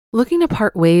Looking to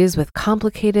part ways with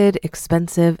complicated,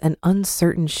 expensive, and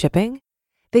uncertain shipping?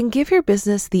 Then give your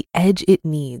business the edge it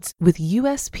needs with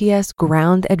USPS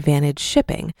Ground Advantage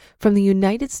shipping from the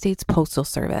United States Postal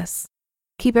Service.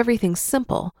 Keep everything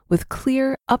simple with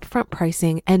clear, upfront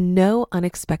pricing and no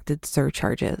unexpected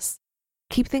surcharges.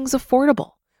 Keep things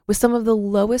affordable with some of the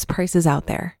lowest prices out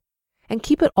there. And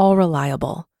keep it all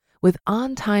reliable with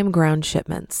on-time ground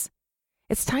shipments.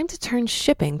 It's time to turn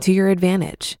shipping to your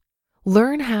advantage.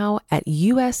 Learn how at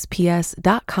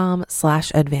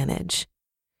USPS.com/advantage.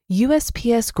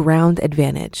 USPS Ground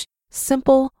Advantage.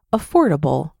 Simple,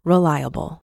 affordable,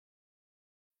 reliable.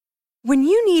 When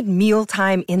you need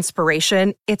mealtime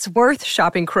inspiration, it's worth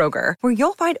shopping Kroger, where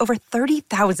you'll find over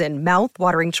 30,000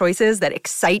 mouth-watering choices that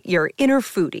excite your inner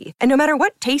foodie. And no matter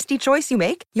what tasty choice you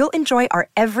make, you'll enjoy our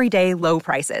everyday low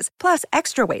prices, plus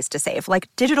extra ways to save, like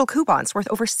digital coupons worth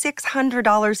over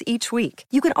 $600 each week.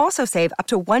 You can also save up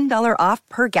to $1 off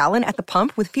per gallon at the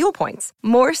pump with fuel points.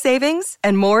 More savings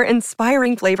and more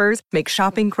inspiring flavors make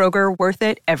shopping Kroger worth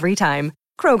it every time.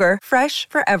 Kroger, fresh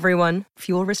for everyone.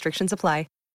 Fuel restrictions apply.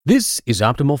 This is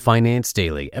Optimal Finance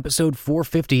Daily, episode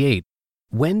 458,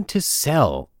 When to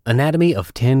Sell, Anatomy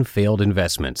of 10 Failed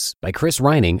Investments by Chris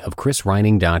Reining of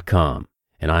chrisreining.com.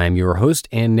 And I am your host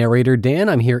and narrator, Dan.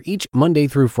 I'm here each Monday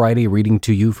through Friday reading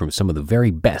to you from some of the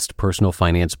very best personal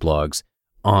finance blogs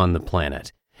on the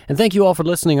planet. And thank you all for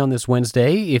listening on this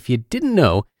Wednesday. If you didn't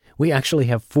know, we actually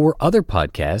have 4 other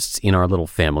podcasts in our little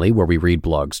family where we read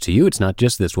blogs to you. It's not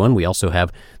just this one. We also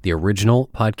have the original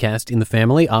podcast in the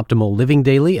family, Optimal Living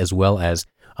Daily, as well as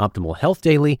Optimal Health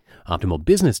Daily, Optimal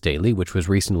Business Daily, which was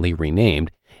recently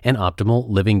renamed, and Optimal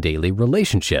Living Daily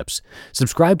Relationships.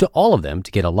 Subscribe to all of them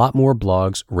to get a lot more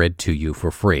blogs read to you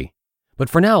for free. But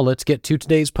for now, let's get to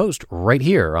today's post right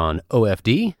here on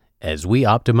OFD as we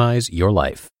optimize your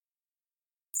life.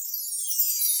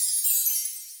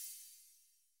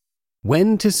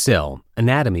 When to Sell,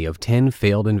 Anatomy of 10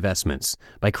 Failed Investments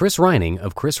by Chris Reining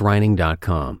of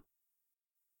chrisreining.com.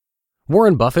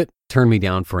 Warren Buffett turned me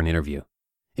down for an interview.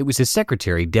 It was his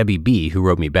secretary, Debbie B., who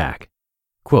wrote me back.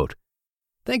 Quote,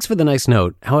 "Thanks for the nice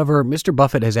note. However, Mr.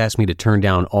 Buffett has asked me to turn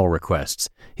down all requests.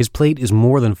 His plate is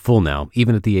more than full now,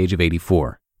 even at the age of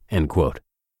 84. End quote.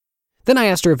 Then I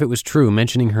asked her if it was true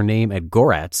mentioning her name at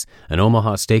Gorat's, an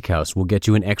Omaha steakhouse, will get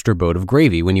you an extra boat of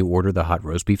gravy when you order the hot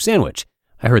roast beef sandwich.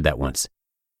 I heard that once.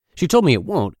 She told me it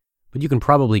won't, but you can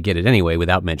probably get it anyway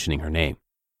without mentioning her name.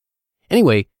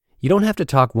 Anyway, you don't have to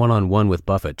talk one-on-one with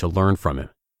Buffett to learn from him.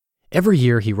 Every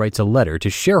year he writes a letter to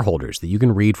shareholders that you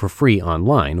can read for free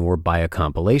online or buy a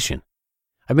compilation.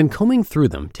 I've been combing through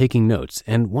them, taking notes,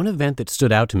 and one event that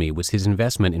stood out to me was his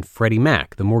investment in Freddie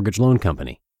Mac, the mortgage loan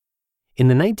company. In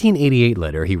the 1988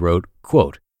 letter, he wrote,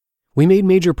 quote, "We made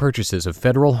major purchases of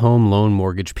Federal Home Loan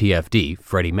Mortgage PFD,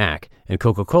 Freddie Mac, and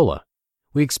Coca-Cola.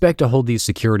 We expect to hold these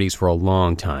securities for a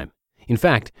long time. In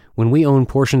fact, when we own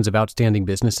portions of outstanding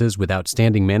businesses with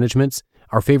outstanding managements,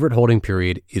 our favorite holding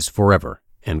period is forever."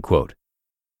 End quote.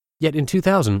 Yet in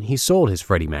 2000, he sold his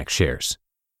Freddie Mac shares.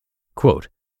 Quote,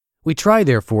 "We try,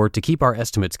 therefore, to keep our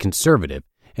estimates conservative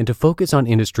and to focus on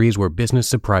industries where business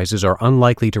surprises are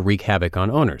unlikely to wreak havoc on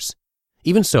owners.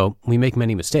 Even so, we make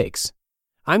many mistakes.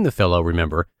 I'm the fellow,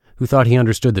 remember, who thought he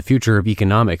understood the future of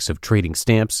economics of trading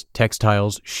stamps,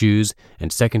 textiles, shoes,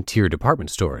 and second-tier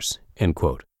department stores." End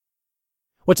quote.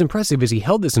 What's impressive is he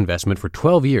held this investment for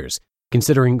 12 years,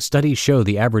 considering studies show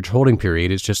the average holding period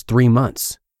is just 3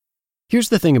 months. Here's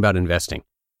the thing about investing.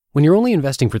 When you're only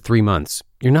investing for 3 months,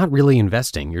 you're not really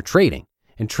investing, you're trading,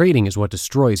 and trading is what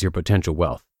destroys your potential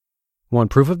wealth. Want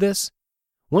proof of this?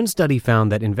 One study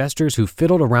found that investors who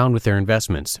fiddled around with their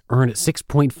investments earned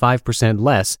 6.5%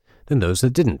 less than those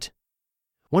that didn't.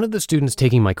 One of the students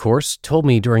taking my course told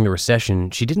me during the recession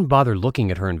she didn't bother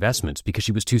looking at her investments because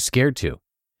she was too scared to.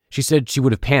 She said she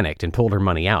would have panicked and pulled her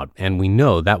money out, and we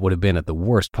know that would have been at the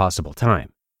worst possible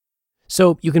time.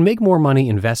 So you can make more money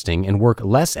investing and work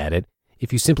less at it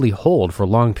if you simply hold for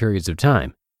long periods of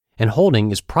time, and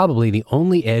holding is probably the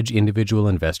only edge individual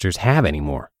investors have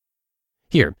anymore.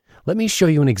 Here, let me show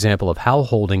you an example of how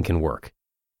holding can work.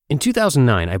 In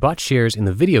 2009, I bought shares in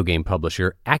the video game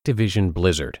publisher Activision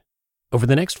Blizzard. Over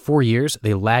the next 4 years,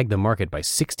 they lagged the market by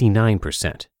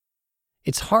 69%.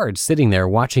 It's hard sitting there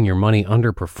watching your money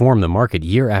underperform the market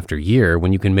year after year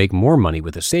when you can make more money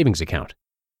with a savings account.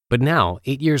 But now,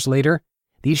 8 years later,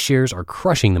 these shares are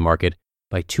crushing the market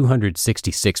by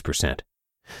 266%.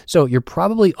 So you're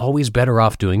probably always better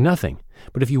off doing nothing.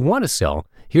 But if you want to sell,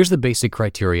 here's the basic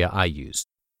criteria I use.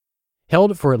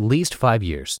 Held for at least 5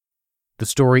 years. The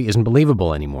story isn't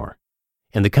believable anymore,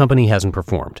 and the company hasn't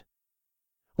performed.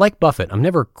 Like Buffett, I'm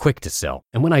never quick to sell,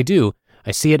 and when I do,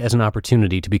 I see it as an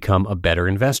opportunity to become a better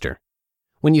investor.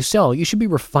 When you sell, you should be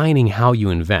refining how you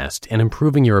invest and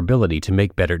improving your ability to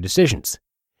make better decisions.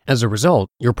 As a result,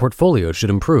 your portfolio should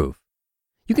improve.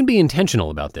 You can be intentional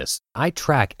about this. I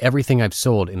track everything I've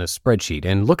sold in a spreadsheet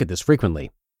and look at this frequently.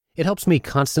 It helps me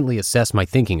constantly assess my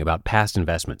thinking about past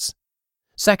investments.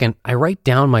 Second, I write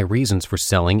down my reasons for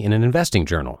selling in an investing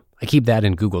journal. I keep that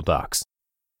in Google Docs.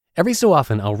 Every so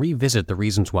often, I'll revisit the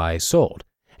reasons why I sold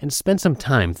and spend some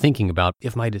time thinking about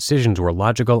if my decisions were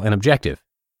logical and objective.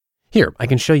 Here, I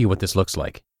can show you what this looks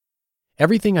like.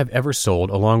 Everything I've ever sold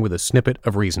along with a snippet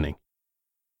of reasoning.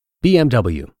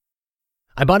 BMW.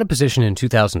 I bought a position in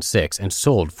 2006 and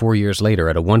sold 4 years later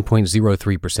at a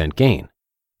 1.03% gain.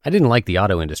 I didn't like the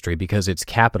auto industry because it's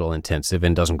capital intensive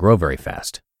and doesn't grow very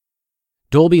fast.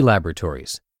 Dolby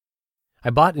Laboratories. I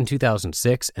bought in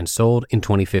 2006 and sold in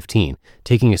 2015,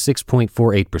 taking a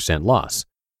 6.48% loss.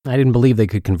 I didn't believe they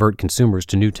could convert consumers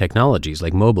to new technologies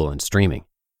like mobile and streaming.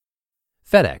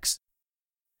 FedEx.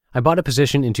 I bought a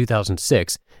position in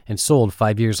 2006 and sold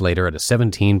 5 years later at a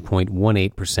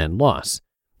 17.18% loss.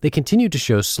 They continued to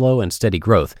show slow and steady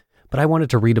growth, but I wanted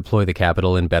to redeploy the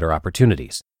capital in better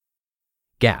opportunities.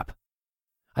 Gap.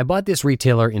 I bought this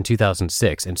retailer in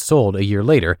 2006 and sold a year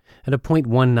later at a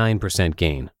 0.19%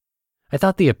 gain. I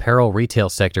thought the apparel retail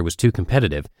sector was too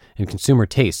competitive and consumer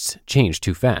tastes changed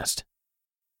too fast.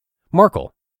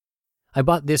 Markel. I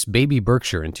bought this baby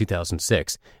Berkshire in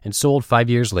 2006 and sold 5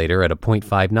 years later at a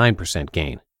 0.59%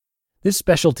 gain. This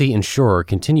specialty insurer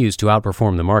continues to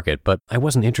outperform the market, but I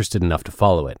wasn't interested enough to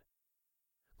follow it.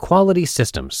 Quality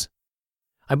Systems.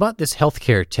 I bought this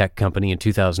healthcare tech company in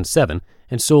 2007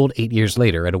 and sold 8 years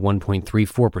later at a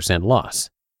 1.34% loss.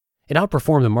 It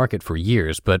outperformed the market for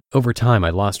years, but over time I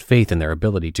lost faith in their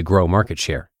ability to grow market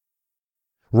share.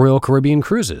 Royal Caribbean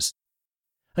Cruises.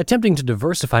 Attempting to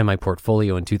diversify my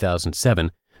portfolio in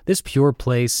 2007, this pure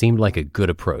play seemed like a good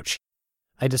approach.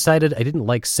 I decided I didn't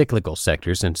like cyclical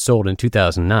sectors and sold in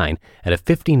 2009 at a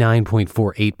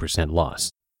 59.48%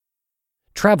 loss.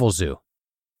 TravelZoo.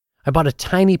 I bought a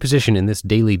tiny position in this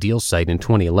daily deal site in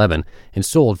 2011 and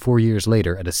sold 4 years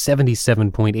later at a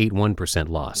 77.81%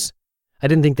 loss. I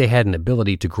didn't think they had an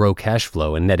ability to grow cash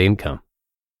flow and net income.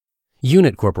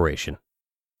 Unit Corporation.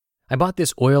 I bought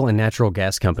this oil and natural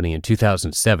gas company in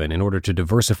 2007 in order to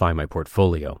diversify my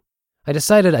portfolio. I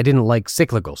decided I didn't like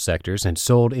cyclical sectors and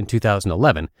sold in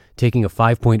 2011, taking a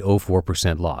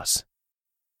 5.04% loss.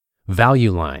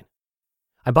 Value Line.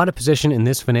 I bought a position in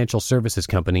this financial services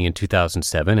company in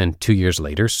 2007 and 2 years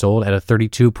later sold at a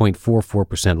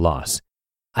 32.44% loss.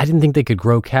 I didn't think they could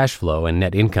grow cash flow and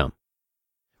net income.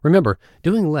 Remember,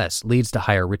 doing less leads to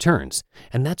higher returns,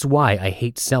 and that's why I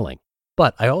hate selling.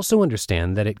 But I also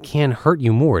understand that it can hurt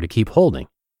you more to keep holding.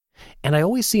 And I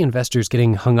always see investors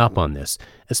getting hung up on this,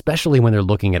 especially when they're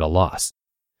looking at a loss.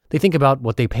 They think about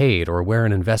what they paid or where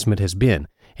an investment has been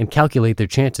and calculate their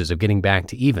chances of getting back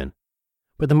to even.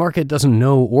 But the market doesn't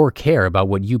know or care about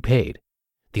what you paid.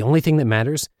 The only thing that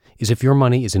matters is if your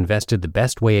money is invested the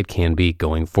best way it can be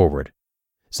going forward.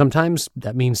 Sometimes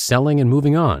that means selling and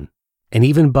moving on, and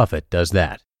even Buffett does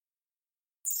that.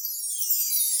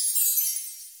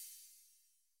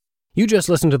 You just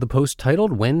listened to the post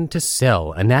titled When to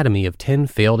Sell, Anatomy of 10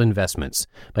 Failed Investments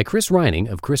by Chris Reining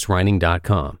of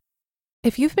chrisreining.com.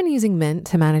 If you've been using Mint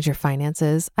to manage your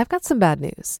finances, I've got some bad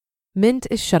news. Mint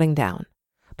is shutting down.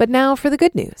 But now for the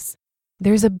good news.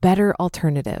 There's a better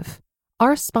alternative.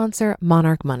 Our sponsor,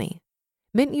 Monarch Money.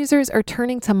 Mint users are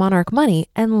turning to Monarch Money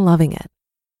and loving it.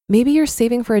 Maybe you're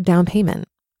saving for a down payment,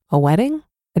 a wedding,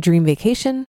 a dream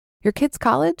vacation, your kids'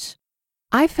 college.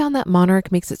 I've found that Monarch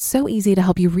makes it so easy to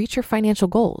help you reach your financial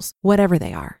goals, whatever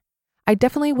they are. I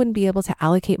definitely wouldn't be able to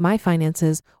allocate my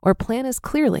finances or plan as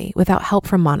clearly without help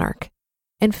from Monarch.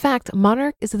 In fact,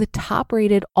 Monarch is the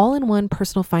top-rated all-in-one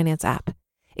personal finance app.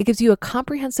 It gives you a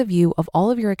comprehensive view of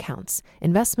all of your accounts,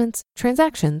 investments,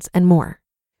 transactions, and more.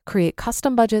 Create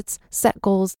custom budgets, set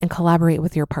goals, and collaborate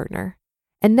with your partner.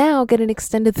 And now get an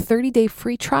extended 30-day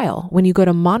free trial when you go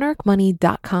to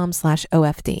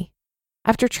monarchmoney.com/OFD.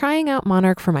 After trying out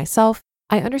Monarch for myself,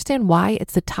 I understand why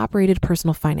it's the top-rated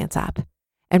personal finance app.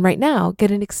 And right now, get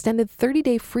an extended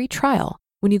 30-day free trial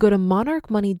when you go to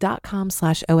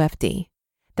monarchmoney.com/OFD.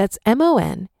 That's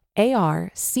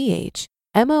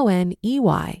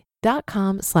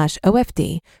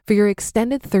monarchmoney.com/OFD for your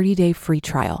extended 30-day free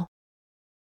trial.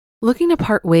 Looking to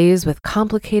part ways with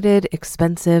complicated,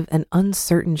 expensive, and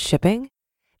uncertain shipping?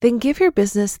 Then give your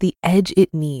business the edge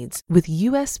it needs with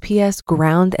USPS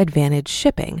Ground Advantage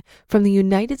shipping from the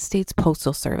United States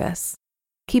Postal Service.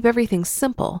 Keep everything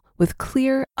simple with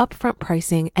clear, upfront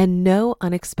pricing and no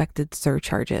unexpected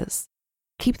surcharges.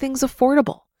 Keep things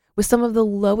affordable with some of the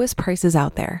lowest prices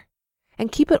out there.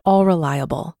 And keep it all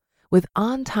reliable with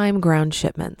on-time ground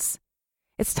shipments.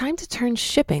 It's time to turn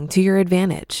shipping to your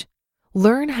advantage.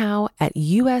 Learn how at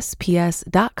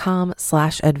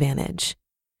USPS.com/advantage.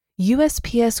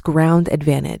 USPS Ground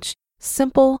Advantage.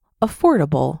 Simple,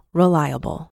 affordable,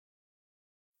 reliable.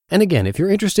 And again, if you're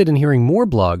interested in hearing more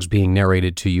blogs being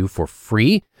narrated to you for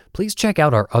free, please check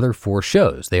out our other 4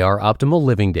 shows. They are Optimal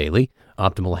Living Daily,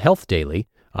 Optimal Health Daily,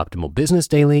 Optimal Business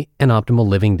Daily, and Optimal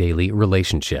Living Daily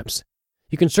Relationships.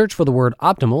 You can search for the word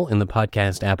optimal in the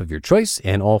podcast app of your choice,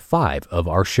 and all 5 of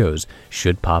our shows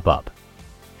should pop up.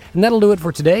 And that'll do it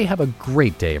for today. Have a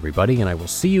great day, everybody, and I will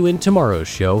see you in tomorrow's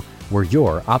show where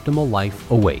your optimal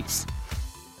life awaits.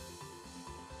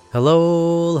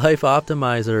 Hello, Life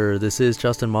Optimizer. This is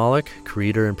Justin Malik,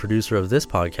 creator and producer of this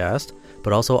podcast,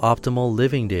 but also Optimal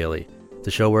Living Daily,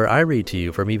 the show where I read to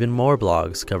you from even more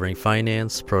blogs covering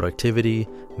finance, productivity,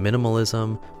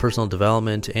 minimalism, personal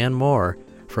development, and more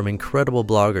from incredible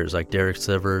bloggers like Derek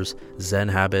Sivers, Zen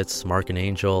Habits, Mark and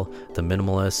Angel, The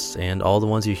Minimalists, and all the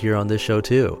ones you hear on this show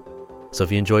too. So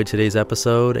if you enjoyed today's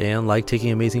episode and like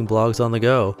taking amazing blogs on the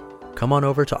go, come on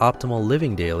over to Optimal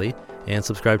Living Daily and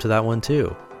subscribe to that one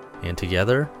too. And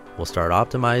together, we'll start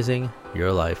optimizing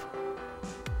your life.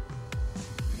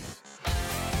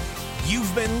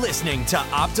 You've been listening to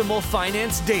Optimal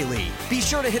Finance Daily. Be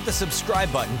sure to hit the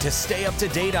subscribe button to stay up to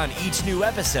date on each new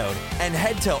episode and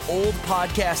head to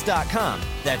oldpodcast.com.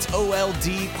 That's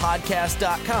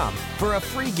OLDpodcast.com for a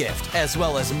free gift as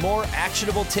well as more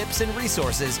actionable tips and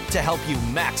resources to help you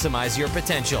maximize your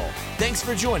potential. Thanks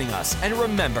for joining us, and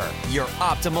remember, your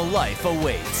optimal life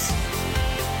awaits.